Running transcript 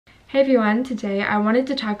Hey everyone, today I wanted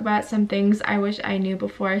to talk about some things I wish I knew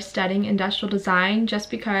before studying industrial design, just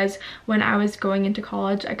because when I was going into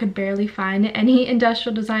college I could barely find any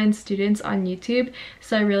industrial design students on YouTube,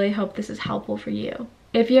 so I really hope this is helpful for you.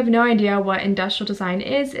 If you have no idea what industrial design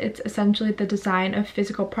is, it's essentially the design of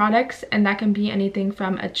physical products, and that can be anything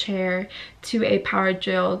from a chair to a power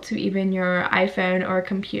drill to even your iPhone or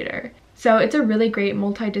computer. So it's a really great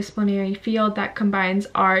multidisciplinary field that combines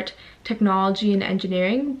art, technology, and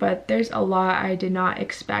engineering, but there's a lot I did not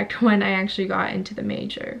expect when I actually got into the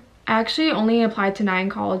major. I actually only applied to 9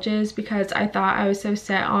 colleges because I thought I was so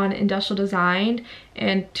set on industrial design,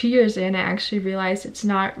 and 2 years in I actually realized it's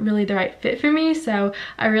not really the right fit for me, so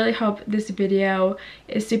I really hope this video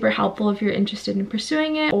is super helpful if you're interested in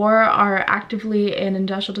pursuing it or are actively an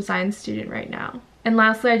industrial design student right now. And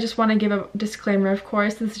lastly, I just want to give a disclaimer, of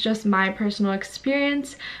course, this is just my personal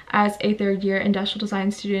experience as a third-year industrial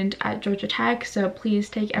design student at Georgia Tech, so please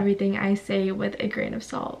take everything I say with a grain of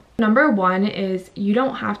salt. Number 1 is you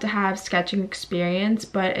don't have to have sketching experience,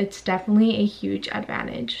 but it's definitely a huge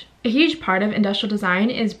advantage. A huge part of industrial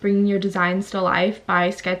design is bringing your designs to life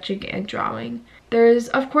by sketching and drawing. There's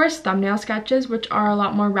of course thumbnail sketches, which are a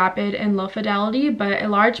lot more rapid and low fidelity, but a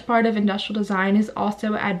large part of industrial design is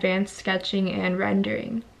also advanced sketching and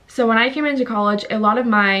rendering. So when I came into college, a lot of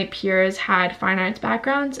my peers had fine arts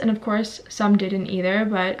backgrounds, and of course some didn't either,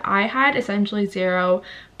 but I had essentially zero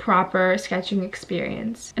proper sketching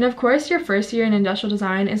experience. And of course your first year in industrial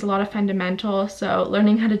design is a lot of fundamentals, so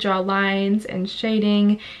learning how to draw lines and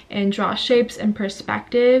shading and draw shapes and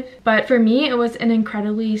perspective. But for me it was an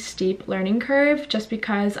incredibly steep learning curve just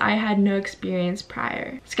because I had no experience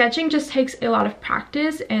prior. Sketching just takes a lot of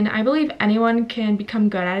practice, and I believe anyone can become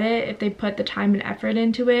good at it if they put the time and effort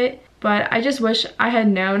into it. But I just wish I had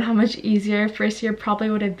known how much easier first year probably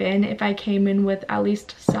would have been if I came in with at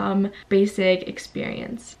least some basic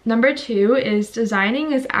experience. Number 2 is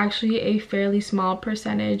designing is actually a fairly small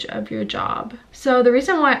percentage of your job. So the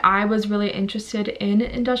reason why I was really interested in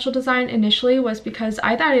industrial design initially was because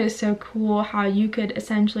I thought it was so cool how you could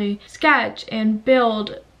essentially sketch and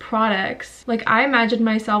build products. Like, I imagined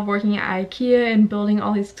myself working at IKEA and building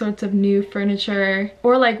all these sorts of new furniture,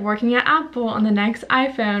 or like working at Apple on the next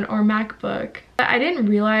iPhone or MacBook. But I didn't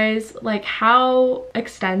realize like how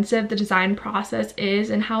extensive the design process is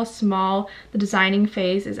and how small the designing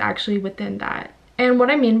phase is actually within that. And what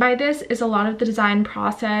I mean by this is a lot of the design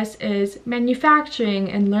process is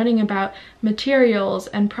manufacturing and learning about materials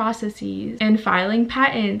and processes and filing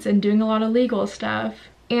patents and doing a lot of legal stuff.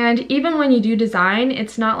 And even when you do design,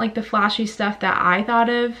 it's not like the flashy stuff that I thought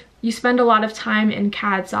of. You spend a lot of time in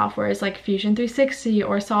CAD softwares like Fusion 360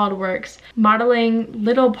 or SolidWorks, modeling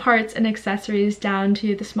little parts and accessories down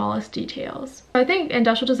to the smallest details. I think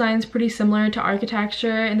industrial design is pretty similar to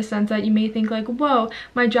architecture in the sense that you may think like, whoa,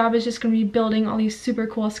 my job is just going to be building all these super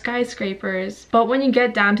cool skyscrapers. But when you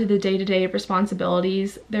get down to the day-to-day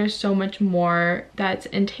responsibilities, there's so much more that's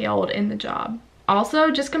entailed in the job.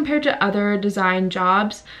 Also, just compared to other design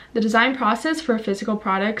jobs, the design process for physical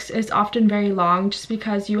products is often very long just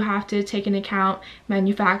because you have to take into account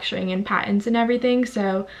manufacturing and patents and everything.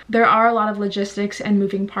 So there are a lot of logistics and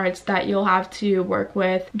moving parts that you'll have to work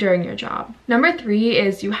with during your job. Number 3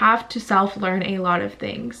 is you have to self-learn a lot of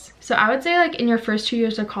things. So I would say like in your first 2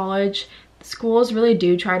 years of college, schools really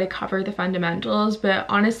do try to cover the fundamentals, but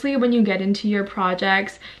honestly when you get into your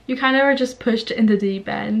projects you kind of are just pushed in the deep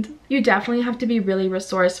end. You definitely have to be really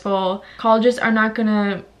resourceful. Colleges are not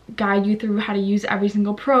gonna guide you through how to use every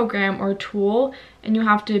single program or tool, and you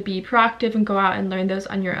have to be proactive and go out and learn those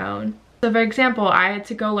on your own. So for example, I had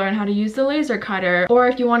to go learn how to use the laser cutter, or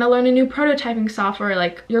if you want to learn a new prototyping software,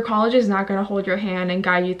 like your college is not going to hold your hand and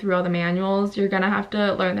guide you through all the manuals. You're gonna have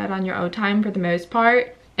to learn that on your own time for the most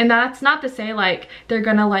part. And that's not to say like they're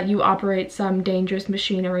gonna let you operate some dangerous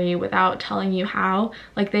machinery without telling you how.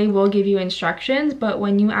 Like, they will give you instructions, but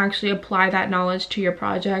when you actually apply that knowledge to your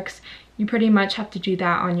projects, you pretty much have to do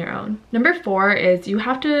that on your own. Number 4 is you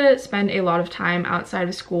have to spend a lot of time outside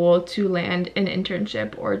of school to land an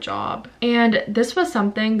internship or job. And this was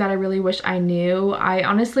something that I really wish I knew. I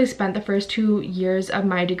honestly spent the first 2 years of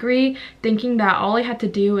my degree thinking that all I had to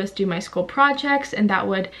do was do my school projects and that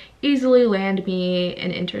would easily land me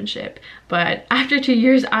an internship. But after 2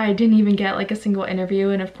 years I didn't even get like a single interview,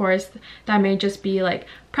 and of course that may just be like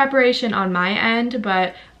preparation on my end,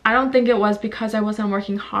 but I don't think it was because I wasn't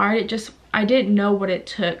working hard. I didn't know what it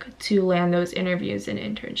took to land those interviews and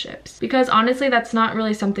internships, because honestly that's not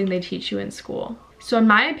really something they teach you in school. So in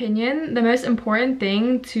my opinion, the most important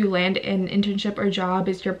thing to land an internship or job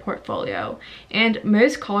is your portfolio. And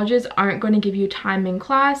most colleges aren't going to give you time in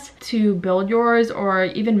class to build yours or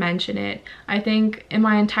even mention it. I think in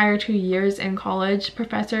my entire 2 years in college,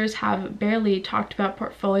 professors have barely talked about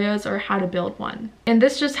portfolios or how to build one. And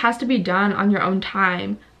this just has to be done on your own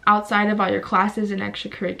time, outside of all your classes and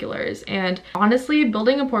extracurriculars. And honestly,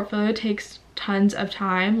 building a portfolio takes tons of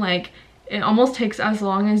time. Like, it almost takes as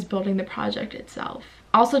long as building the project itself.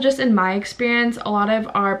 Also, just in my experience, a lot of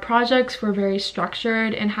our projects were very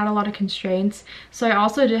structured and had a lot of constraints. So I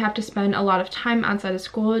also did have to spend a lot of time outside of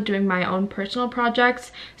school doing my own personal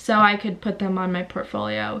projects so I could put them on my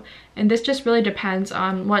portfolio. And this just really depends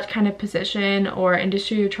on what kind of position or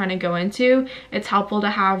industry you're trying to go into. It's helpful to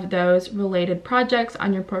have those related projects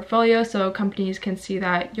on your portfolio so companies can see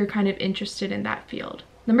that you're kind of interested in that field.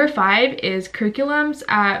 Number 5 is curriculums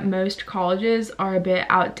at most colleges are a bit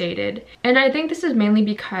outdated. And I think this is mainly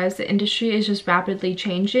because the industry is just rapidly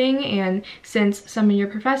changing, and since some of your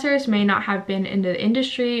professors may not have been in the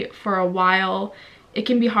industry for a while, it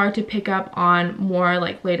can be hard to pick up on more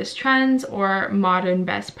like latest trends or modern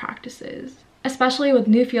best practices. Especially with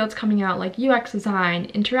new fields coming out like UX design,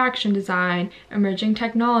 interaction design, emerging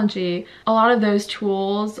technology. A lot of those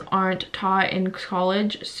tools aren't taught in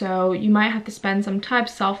college, so you might have to spend some time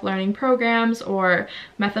self-learning programs or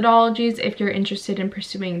methodologies if you're interested in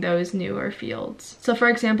pursuing those newer fields. So for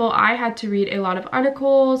example, I had to read a lot of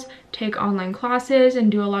articles, take online classes,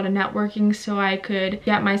 and do a lot of networking so I could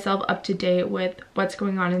get myself up to date with what's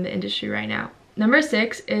going on in the industry right now. Number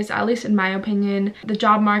 6 is, at least in my opinion, the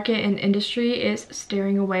job market and industry is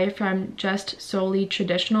steering away from just solely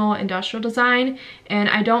traditional industrial design. And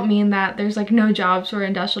I don't mean that there's like no jobs for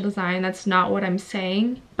industrial design, that's not what I'm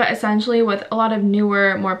saying. But essentially with a lot of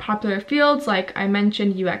newer, more popular fields, like I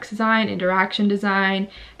mentioned UX design, interaction design,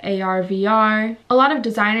 AR, VR, a lot of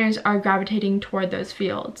designers are gravitating toward those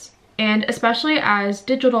fields. And especially as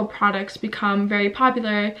digital products become very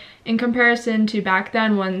popular in comparison to back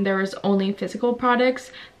then when there was only physical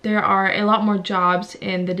products, there are a lot more jobs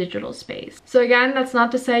in the digital space. So again, that's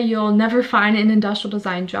not to say you'll never find an industrial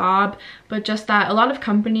design job, but just that a lot of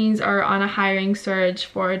companies are on a hiring surge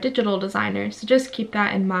for digital designers. So just keep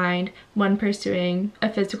that in mind when pursuing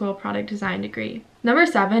a physical product design degree. Number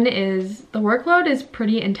 7 is the workload is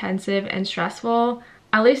pretty intensive and stressful.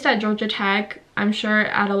 At least at Georgia Tech, I'm sure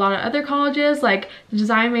at a lot of other colleges, like the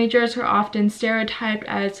design majors are often stereotyped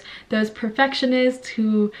as those perfectionists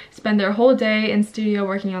who spend their whole day in studio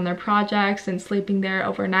working on their projects and sleeping there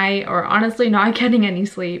overnight, or honestly not getting any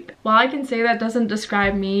sleep. While I can say that doesn't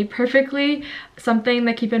describe me perfectly, something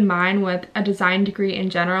to keep in mind with a design degree in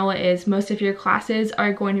general is most of your classes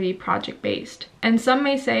are going to be project based. And some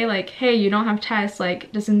may say like, hey, you don't have tests,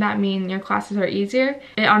 like doesn't that mean your classes are easier?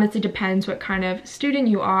 It honestly depends what kind of student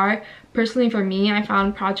you are. Personally for me, I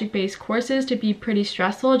found project-based courses to be pretty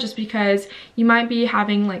stressful just because you might be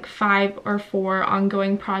having like 5 or 4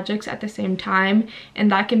 ongoing projects at the same time,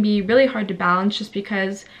 and that can be really hard to balance just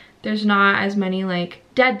because there's not as many like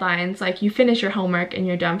deadlines, like you finish your homework and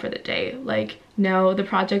you're done for the day. Like no, the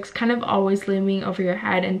project's kind of always looming over your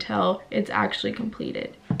head until it's actually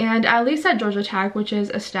completed. And at least at Georgia Tech, which is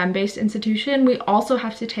a STEM-based institution, we also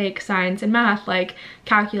have to take science and math like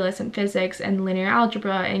calculus and physics and linear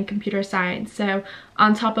algebra and computer science. So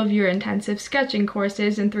on top of your intensive sketching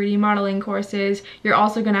courses and 3D modeling courses, you're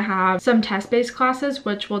also going to have some test-based classes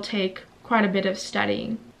which will take quite a bit of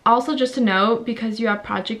studying. Also, just to note, because you have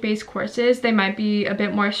project-based courses, they might be a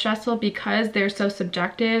bit more stressful because they're so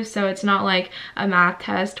subjective. So it's not like a math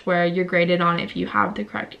test where you're graded on if you have the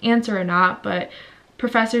correct answer or not, but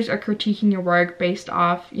professors are critiquing your work based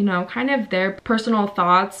off, you know, kind of their personal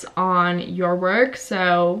thoughts on your work.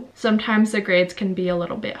 So sometimes the grades can be a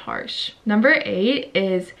little bit harsh. Number 8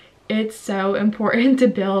 is it's so important to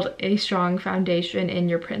build a strong foundation in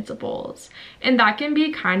your principles. And that can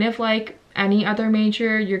be kind of like any other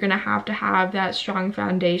major. You're gonna have to have that strong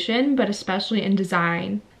foundation, but especially in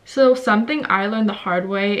design. So something I learned the hard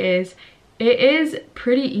way is it is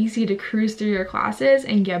pretty easy to cruise through your classes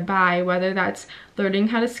and get by, whether that's learning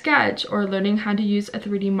how to sketch or learning how to use a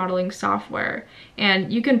 3D modeling software.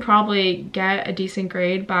 And you can probably get a decent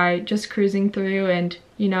grade by just cruising through and,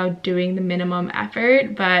 you know, doing the minimum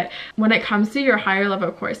effort. But when it comes to your higher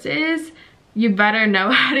level courses, you better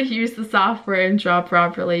know how to use the software and draw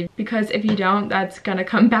properly, because if you don't, that's gonna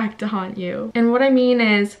come back to haunt you. And what I mean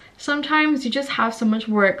is, sometimes you just have so much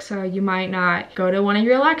work, so you might not go to one of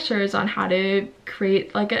your lectures on how to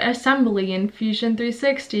create like an assembly in Fusion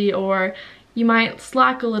 360, or you might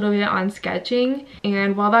slack a little bit on sketching,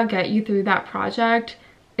 and while that'll get you through that project,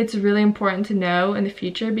 it's really important to know in the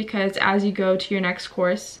future, because as you go to your next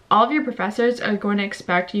course, all of your professors are going to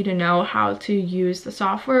expect you to know how to use the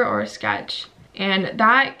software or Sketch. And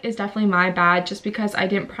that is definitely my bad, just because I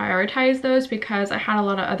didn't prioritize those because I had a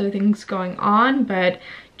lot of other things going on. But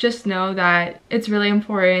just know that it's really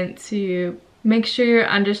important to make sure you're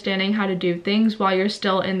understanding how to do things while you're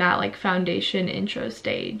still in that like foundation intro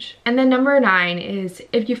stage. And then number 9 is,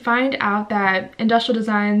 if you find out that industrial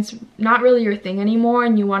design's not really your thing anymore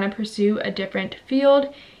and you want to pursue a different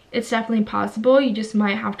field, it's definitely possible. You just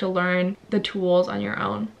might have to learn the tools on your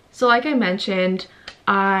own. So like I mentioned,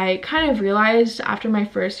 I kind of realized after my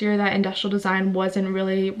first year that industrial design wasn't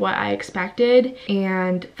really what I expected,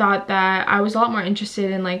 and thought that I was a lot more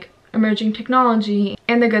interested in like emerging technology.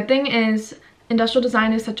 And the good thing is industrial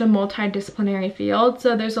design is such a multidisciplinary field,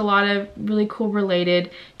 so there's a lot of really cool related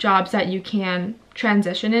jobs that you can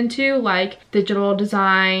transition into, like digital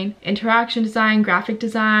design, interaction design, graphic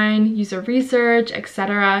design, user research,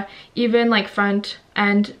 etc. Even like front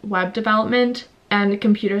end web development and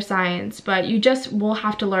computer science, but you just will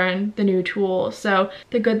have to learn the new tools. So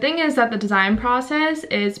the good thing is that the design process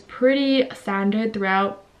is pretty standard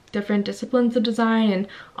throughout different disciplines of design, and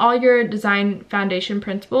all your design foundation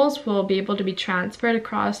principles will be able to be transferred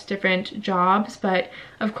across different jobs. But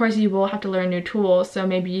of course you will have to learn new tools, so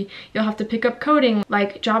maybe you'll have to pick up coding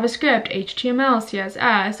like JavaScript, HTML,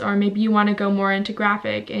 CSS, or maybe you want to go more into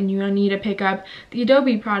graphic and you'll need to pick up the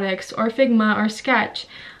Adobe products or Figma or Sketch.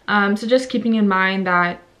 So just keeping in mind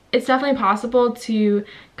that it's definitely possible to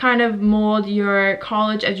kind of mold your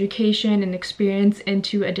college education and experience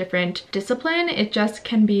into a different discipline. It just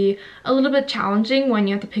can be a little bit challenging when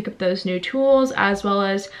you have to pick up those new tools, as well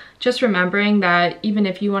as just remembering that even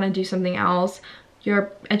if you want to do something else,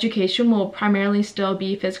 your education will primarily still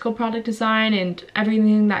be physical product design and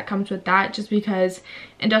everything that comes with that, just because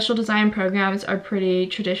industrial design programs are pretty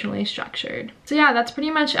traditionally structured. So yeah, that's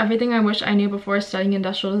pretty much everything I wish I knew before studying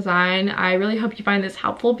industrial design. I really hope you find this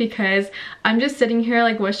helpful, because I'm just sitting here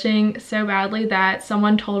like wishing so badly that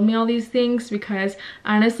someone told me all these things, because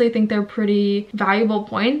I honestly think they're pretty valuable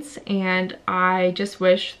points, and I just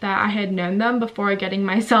wish that I had known them before getting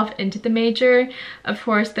myself into the major. Of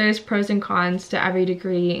course, there's pros and cons to every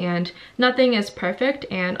degree, and nothing is perfect,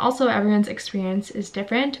 and also everyone's experience is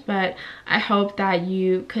different, but I hope that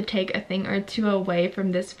you could take a thing or two away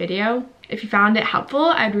from this video. If you found it helpful,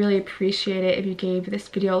 I'd really appreciate it if you gave this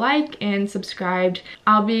video a like and subscribed.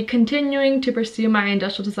 I'll be continuing to pursue my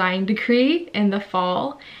industrial design degree in the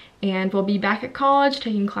fall, and we'll be back at college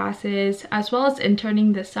taking classes as well as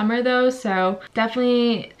interning this summer though, so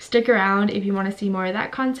definitely stick around if you want to see more of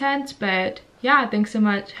that content. But yeah, thanks so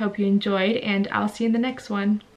much, hope you enjoyed, and I'll see you in the next one.